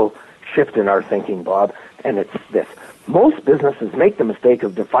simple shift in our thinking, Bob, and it's this. Most businesses make the mistake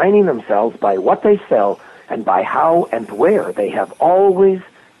of defining themselves by what they sell and by how and where. They have always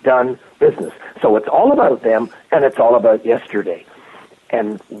done business. So it's all about them, and it's all about yesterday.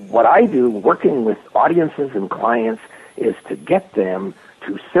 And what I do working with audiences and clients is to get them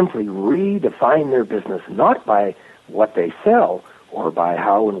to simply redefine their business, not by what they sell or by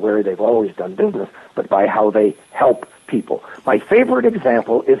how and where they've always done business, but by how they help people. My favorite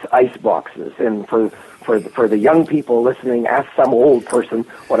example is ice boxes. And for the young people listening, ask some old person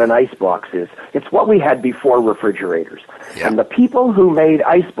what an ice box is. It's what we had before refrigerators. Yeah. And the people who made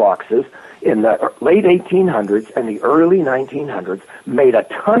ice boxes in the late 1800s and the early 1900s made a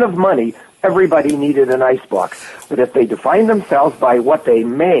ton of money. Everybody needed an ice box. But if they defined themselves by what they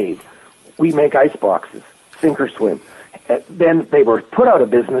made, we make ice boxes, sink or swim. Then they were put out of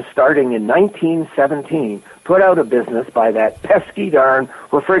business starting in 1917, put out of business by that pesky darn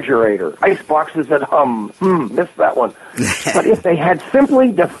refrigerator. Ice boxes that hum. Missed that one. But if they had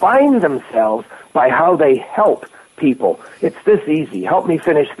simply defined themselves by how they help people, it's this easy. Help me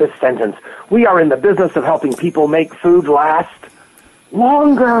finish this sentence. We are in the business of helping people make food last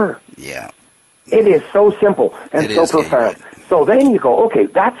longer. Yeah. It is so simple and so profound. So then you go, okay,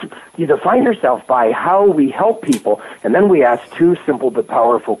 you define yourself by how we help people, and then we ask two simple but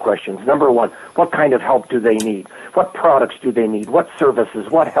powerful questions. Number one, what kind of help do they need? What products do they need? What services?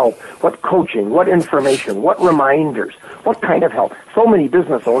 What help? What coaching? What information? What reminders? What kind of help? So many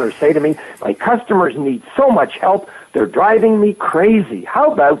business owners say to me, my customers need so much help, they're driving me crazy.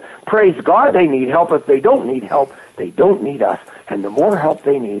 How about, praise God, they need help. If they don't need help, they don't need us. And the more help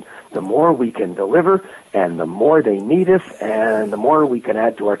they need, the more we can deliver, and the more they need us, and the more we can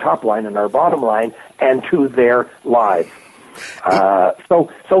add to our top line and our bottom line and to their lives.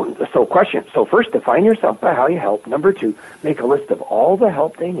 Question. So first, define yourself by how you help. Number two, make a list of all the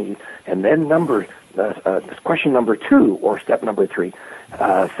help they need. And then question number two, or step number three,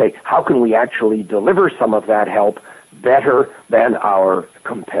 say, how can we actually deliver some of that help better than our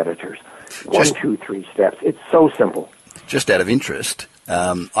competitors? 1, 2, 3 steps. It's so simple. Just out of interest,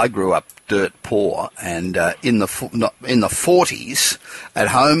 I grew up dirt poor, and in the 40s at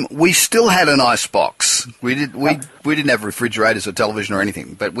home, we still had an ice box. We didn't have refrigerators or television or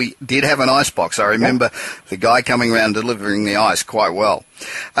anything, but we did have an ice box. I remember the guy coming around delivering the ice quite well.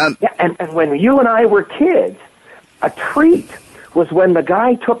 And when you and I were kids, a treat was when the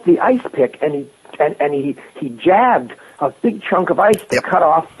guy took the ice pick and he jabbed a big chunk of ice to cut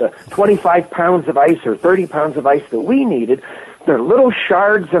off the 25 pounds of ice or 30 pounds of ice that we needed. The little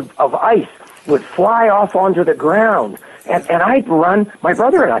shards of ice would fly off onto the ground. And I'd run, my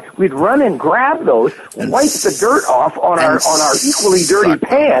brother and I, we'd run and grab those, wipe the dirt off on our equally dirty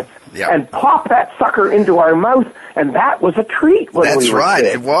pants, and pop that sucker into our mouth, and that was a treat when we were kids. That's right,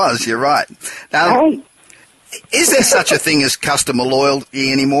 it was, you're right. Now, is there such a thing as customer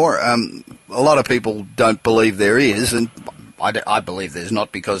loyalty anymore? A lot of people don't believe there is, and I believe there's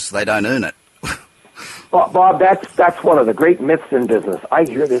not because they don't earn it. Well, Bob, that's one of the great myths in business. I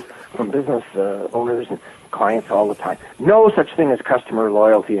hear this from business owners and clients all the time. No such thing as customer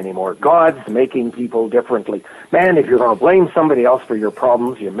loyalty anymore. God's making people differently. Man, if you're going to blame somebody else for your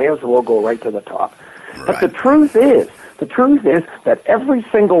problems, you may as well go right to the top. Right. But the truth is that every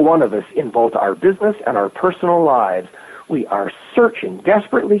single one of us in both our business and our personal lives, we are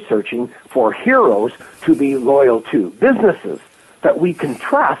desperately searching for heroes to be loyal to, businesses that we can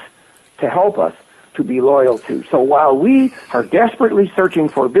trust to help us to be loyal to. So while we are desperately searching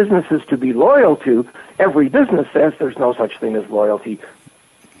for businesses to be loyal to, every business says there's no such thing as loyalty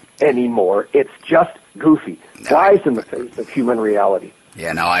anymore. It's just goofy. Flies in the face of human reality.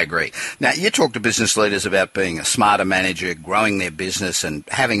 Yeah, no, I agree. Now, you talk to business leaders about being a smarter manager, growing their business and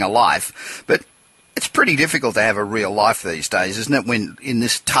having a life, but it's pretty difficult to have a real life these days, isn't it, when in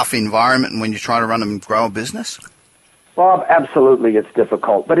this tough environment and when you're trying to run and grow a business? Bob, absolutely it's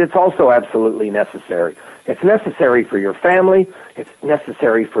difficult, but it's also absolutely necessary. It's necessary for your family, it's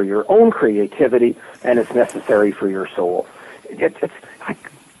necessary for your own creativity, and it's necessary for your soul.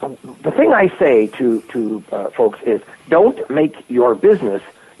 The thing I say to folks is, don't make your business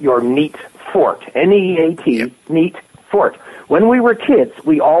your neat fort, N-E-A-T, neat fort. When we were kids,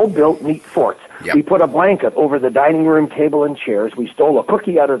 we all built neat forts. Yep. We put a blanket over the dining room table and chairs. We stole a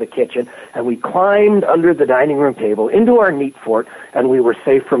cookie out of the kitchen, and we climbed under the dining room table into our neat fort, and we were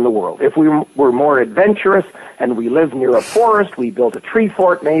safe from the world. If we were more adventurous and we lived near a forest, we built a tree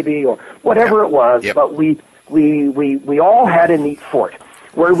fort maybe, or whatever it was, but we all had a neat fort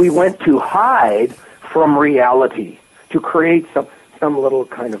where we went to hide from reality, to create some little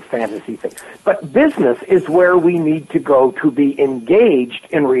kind of fantasy thing. But business is where we need to go to be engaged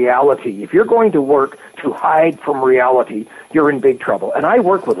in reality. If you're going to work to hide from reality, you're in big trouble. And I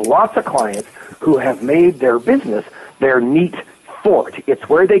work with lots of clients who have made their business their neat fort. It's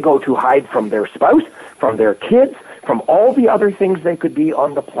where they go to hide from their spouse, from their kids, from all the other things they could be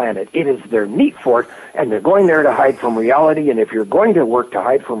on the planet. It is their neat fort, and they're going there to hide from reality, and if you're going to work to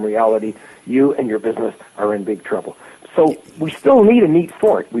hide from reality, you and your business are in big trouble. So we still need a neat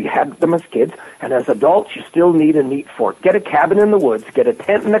fort. We had them as kids, and as adults, you still need a neat fort. Get a cabin in the woods, get a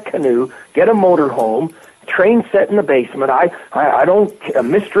tent and a canoe, get a motorhome, train set in the basement. I don't, a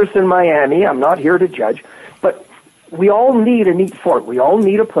mistress in Miami, I'm not here to judge, but we all need a neat fort. We all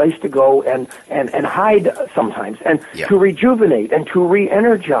need a place to go and hide sometimes, and to rejuvenate and to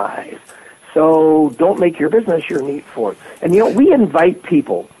re-energize. So don't make your business your neat fort. And, we invite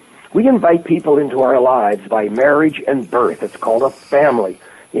people into our lives by marriage and birth. It's called a family,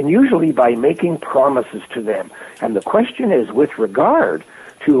 and usually by making promises to them. And the question is, with regard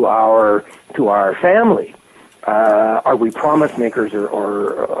to our family, are we promise makers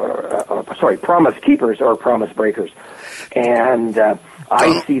or promise keepers or promise breakers? And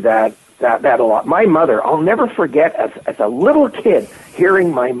I see that a lot. My mother, I'll never forget as a little kid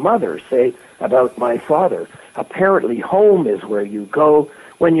hearing my mother say about my father, apparently home is where you go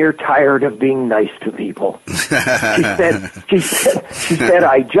when you're tired of being nice to people. She said,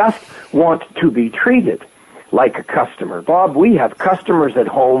 I just want to be treated like a customer. Bob, we have customers at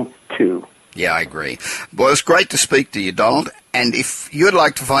home too. Yeah, I agree. Well, it's great to speak to you, Donald. And if you'd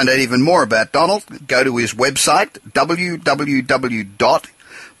like to find out even more about Donald, go to his website,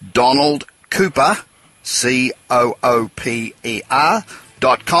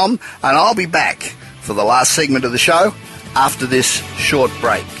 www.donaldcooper.com, and I'll be back for the last segment of the show after this short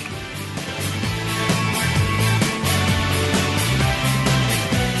break.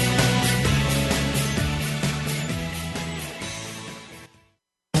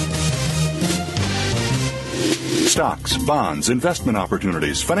 Stocks, bonds, investment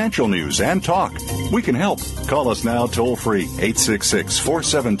opportunities, financial news, and talk. We can help. Call us now toll free,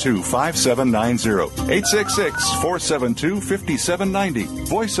 866-472-5790. 866-472-5790.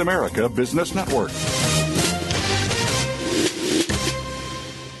 Voice America Business Network.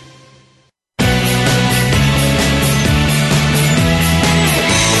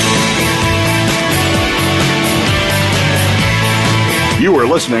 You are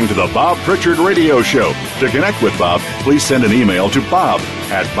listening to the Bob Pritchard Radio Show. To connect with Bob, please send an email to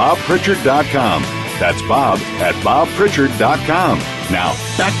bob@bobpritchard.com. That's bob@bobpritchard.com. Now,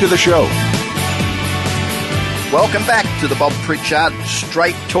 back to the show. Welcome back to the Bob Pritchard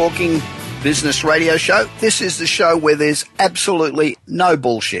Straight Talking Business Radio Show. This is the show where there's absolutely no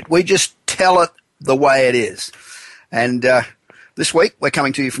bullshit. We just tell it the way it is. And this week, we're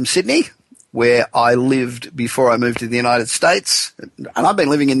coming to you from Sydney, where I lived before I moved to the United States. And I've been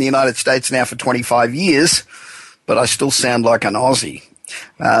living in the United States now for 25 years, but I still sound like an Aussie.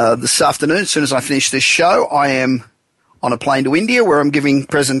 This afternoon, as soon as I finish this show, I am on a plane to India where I'm giving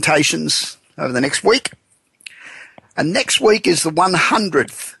presentations over the next week. And next week is the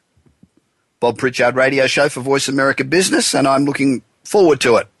 100th Bob Pritchard Radio Show for Voice America Business, and I'm looking forward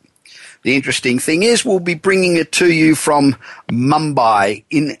to it. The interesting thing is we'll be bringing it to you from Mumbai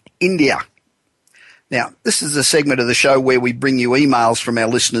in India. Now, this is a segment of the show where we bring you emails from our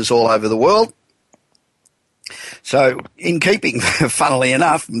listeners all over the world. So, in keeping, funnily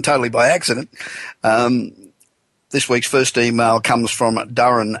enough, and totally by accident, this week's first email comes from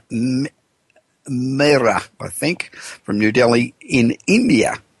Darren Mehra, I think, from New Delhi in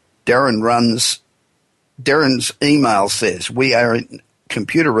India. Darren's email says, we are in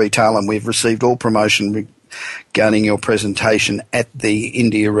computer retail and we've received all promotion regarding your presentation at the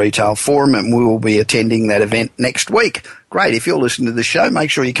India Retail Forum, and we will be attending that event next week. Great. If you're listening to the show, make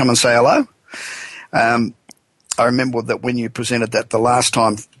sure you come and say hello. I remember that when you presented that the last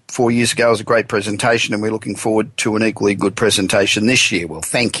time 4 years ago, it was a great presentation, and we're looking forward to an equally good presentation this year. Well,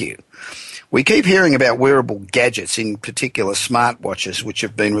 thank you. We keep hearing about wearable gadgets, in particular smartwatches, which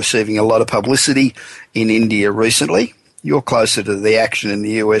have been receiving a lot of publicity in India recently. You're closer to the action in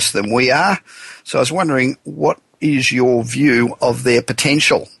the US than we are. So I was wondering, what is your view of their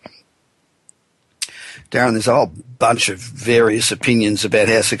potential? Darren, there's a whole bunch of various opinions about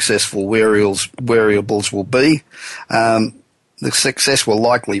how successful wearables will be. The success will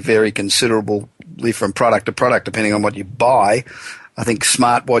likely vary considerably from product to product, depending on what you buy. I think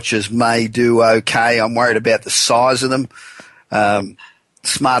smartwatches may do okay. I'm worried about the size of them.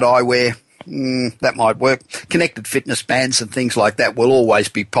 Smart eyewear, that might work. Connected fitness bands and things like that will always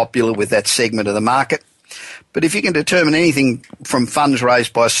be popular with that segment of the market. But if you can determine anything from funds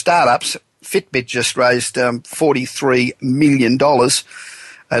raised by startups, Fitbit just raised $43 million,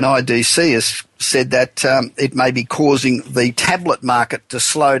 and IDC has said that it may be causing the tablet market to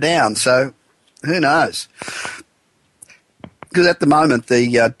slow down. So who knows? Because at the moment,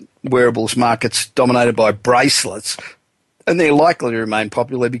 the wearables market's dominated by bracelets, and they're likely to remain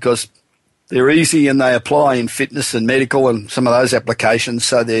popular because they're easy and they apply in fitness and medical and some of those applications,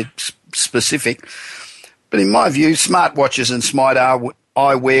 so they're specific. But in my view, smartwatches and smart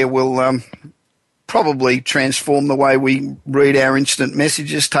eyewear will probably transform the way we read our instant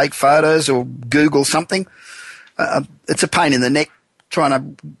messages, take photos, or Google something. It's a pain in the neck trying to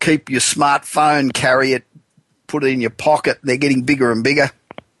keep your smartphone, carry it, put it in your pocket. They're getting bigger and bigger.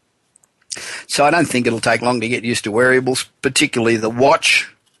 So I don't think it'll take long to get used to wearables, particularly the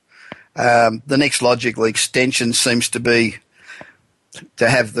watch. The next logical extension seems to be to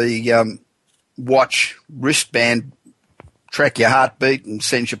have the watch wristband track your heartbeat and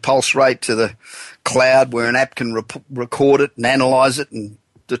send your pulse rate to the cloud where an app can record it and analyse it and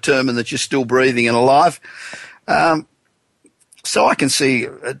determine that you're still breathing and alive. So I can see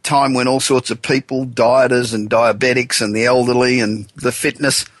a time when all sorts of people, dieters and diabetics and the elderly and the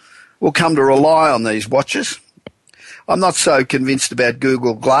fitness, will come to rely on these watches. I'm not so convinced about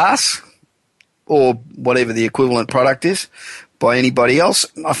Google Glass or whatever the equivalent product is by anybody else.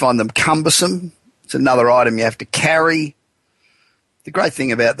 I find them cumbersome. It's another item you have to carry. The great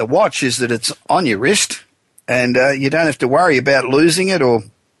thing about the watch is that it's on your wrist and you don't have to worry about losing it or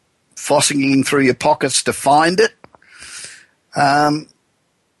fossicking through your pockets to find it.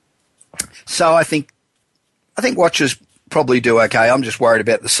 So I think watches probably do okay. I'm just worried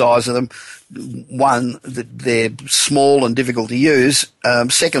about the size of them. One, that they're small and difficult to use.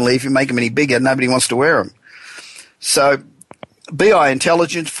 Secondly, if you make them any bigger, nobody wants to wear them. So BI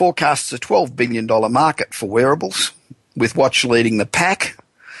Intelligence forecasts a $12 billion market for wearables, with watch leading the pack,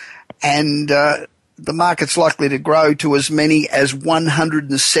 and the market's likely to grow to as many as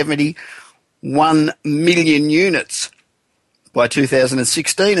 171 million units by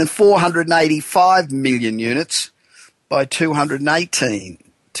 2016 and 485 million units by 2018.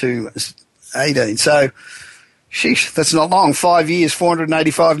 So, sheesh, that's not long. 5 years,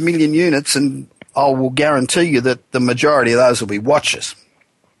 485 million units, and I will guarantee you that the majority of those will be watches.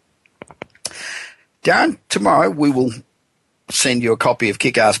 Darren, tomorrow we will send you a copy of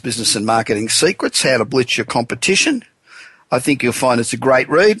Kick-Ass Business and Marketing Secrets, How to Blitz Your Competition. I think you'll find it's a great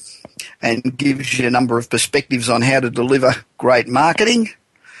read and gives you a number of perspectives on how to deliver great marketing.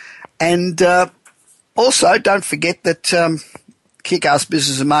 And also, don't forget that Kick-Ass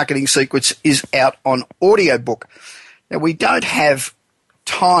Business and Marketing Secrets is out on audiobook. Now, we don't have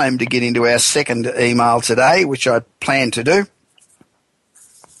time to get into our second email today, which I plan to do.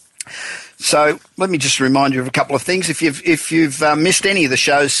 So let me just remind you of a couple of things. If you've missed any of the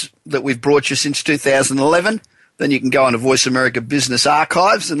shows that we've brought you since 2011, then you can go on to Voice America Business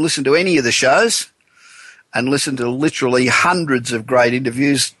Archives and listen to any of the shows and listen to literally hundreds of great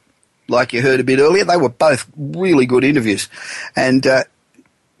interviews like you heard a bit earlier. They were both really good interviews. And you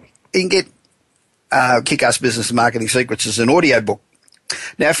can get Kick-Ass Business and Marketing Secrets as an audiobook.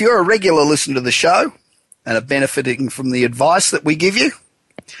 Now, if you're a regular listener to the show and are benefiting from the advice that we give you,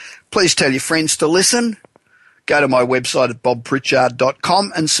 please tell your friends to listen. Go to my website at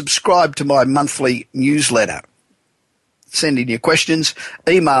bobpritchard.com and subscribe to my monthly newsletter. Send in your questions,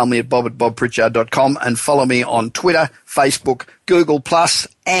 email me at bob@bobpritchard.com, and follow me on Twitter, Facebook, Google+,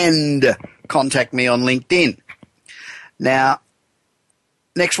 and contact me on LinkedIn. Now,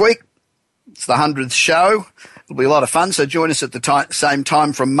 next week, it's the 100th show. It'll be a lot of fun, so join us at the same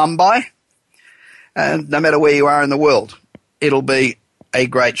time from Mumbai. And no matter where you are in the world, it'll be a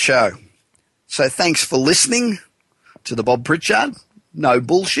great show. So thanks for listening to the Bob Pritchard No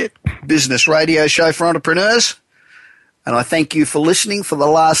Bullshit business radio show for entrepreneurs. And I thank you for listening for the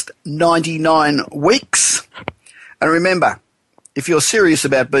last 99 weeks. And remember, if you're serious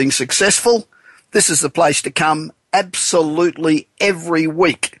about being successful, this is the place to come absolutely every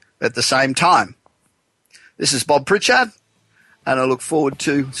week at the same time. This is Bob Pritchard, and I look forward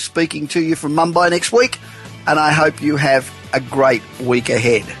to speaking to you from Mumbai next week, and I hope you have a great week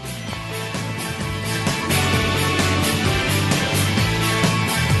ahead.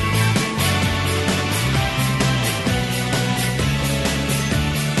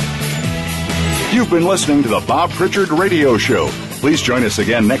 You've been listening to the Bob Pritchard Radio Show. Please join us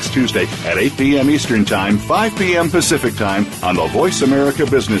again next Tuesday at 8 p.m. Eastern Time, 5 p.m. Pacific Time on the Voice America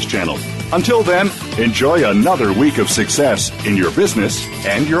Business Channel. Until then, enjoy another week of success in your business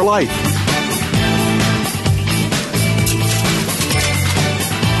and your life.